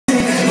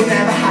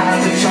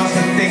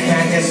chance to think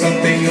and hear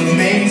something that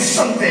means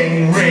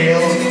something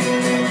real.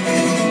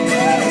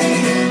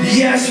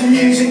 Yes,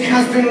 music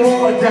has been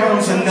watered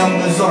down to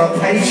numbers on a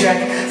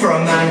paycheck for a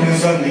man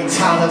whose only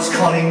talent's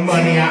conning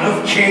money out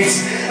of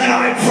kids. And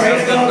I pray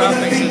to God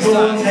that people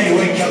one day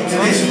wake up to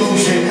this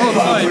bullshit, but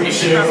I'm pretty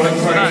sure I'm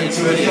praying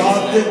to a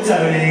God that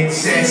don't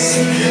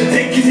exist.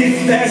 Because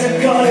if there's a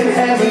God in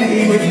heaven,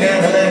 he would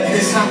never let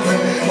this happen.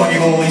 Why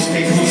you all these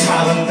people's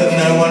talent that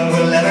no one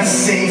will ever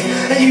see,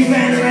 and you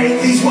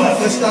venerate these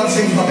worthless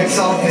dancing puppets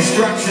of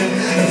distraction,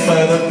 and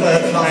further blur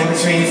the line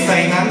between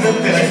fame and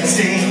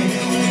ability.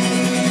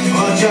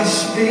 Well,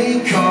 just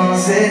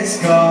because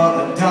it's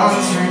got a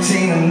dance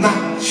routine and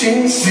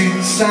matching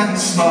suits and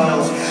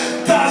smiles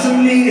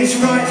doesn't mean it's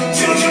right.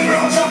 Children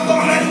brought up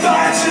on a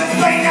diet of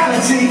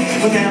banality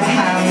will never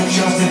have a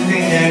chance to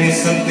think there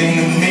is something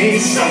that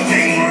means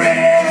something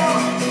real.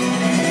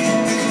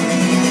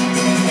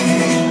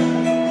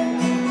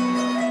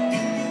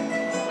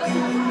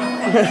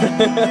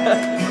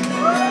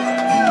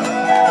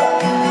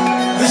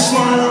 The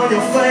smile on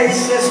your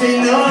face lets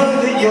me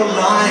know that you're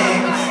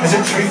lying. There's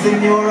a truth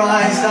in your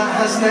eyes that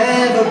has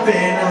never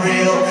been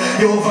real.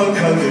 Your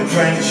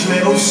vocoder-drenched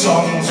little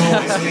songs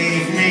always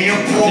leave me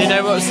appalled. Do you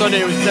know what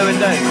Sonny was doing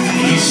then?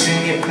 You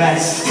sing it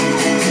best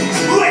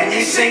when you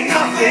sing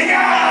nothing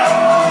at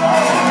all.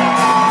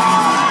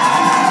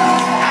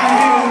 And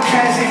who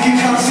cares if you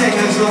can't sing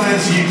as long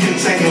as you can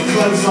take your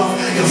clothes off?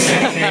 You'll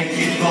sing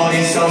naked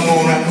bodies, sell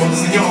more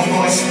records than your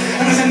voice.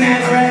 And there's a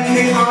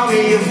never-ending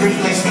army of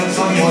replacements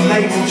on your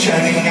label,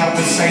 churning out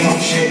the same old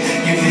shit.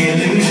 Give the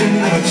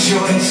illusion of a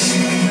choice.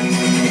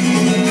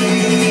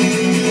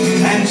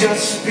 And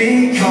just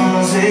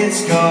because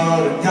it's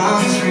got a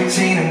dance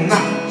routine and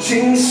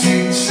matching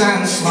suits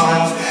and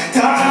smiles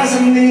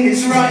doesn't mean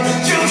it's right.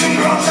 Children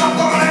brought up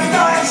on a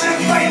diet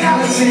of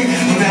banality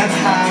will never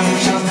have a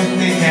chance to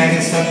think and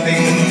it's something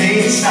that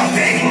means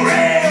something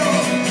real.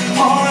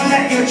 Oh,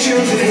 let your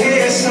children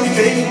hear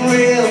something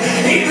real,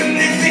 even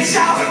if it's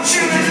out of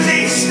tune, at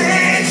least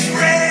it's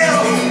real.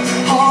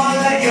 Oh,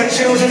 let your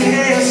children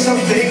hear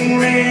something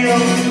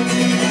real.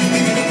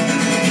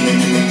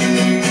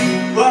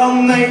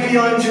 Well, maybe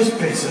I'm just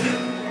bitter,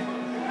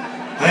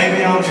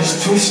 maybe I'm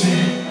just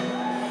twisted,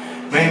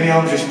 maybe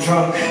I'm just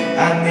drunk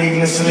and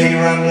needlessly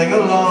rambling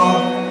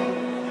along.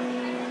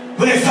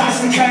 But if that's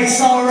the case,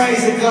 I'll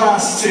raise a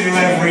glass to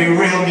every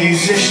real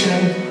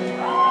musician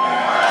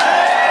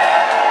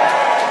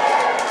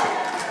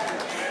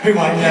who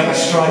might never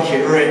strike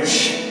it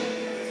rich,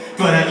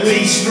 but at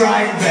least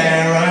write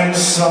their own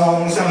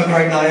songs. Have a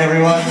great night,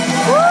 everyone.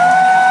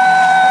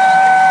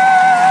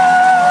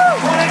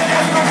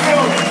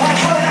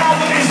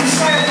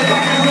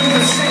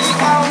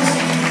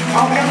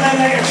 I'll be up there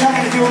later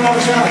trying to do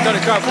another show. I've got to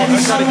get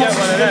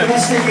one of them.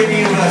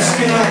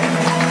 Good night.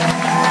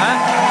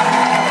 Huh?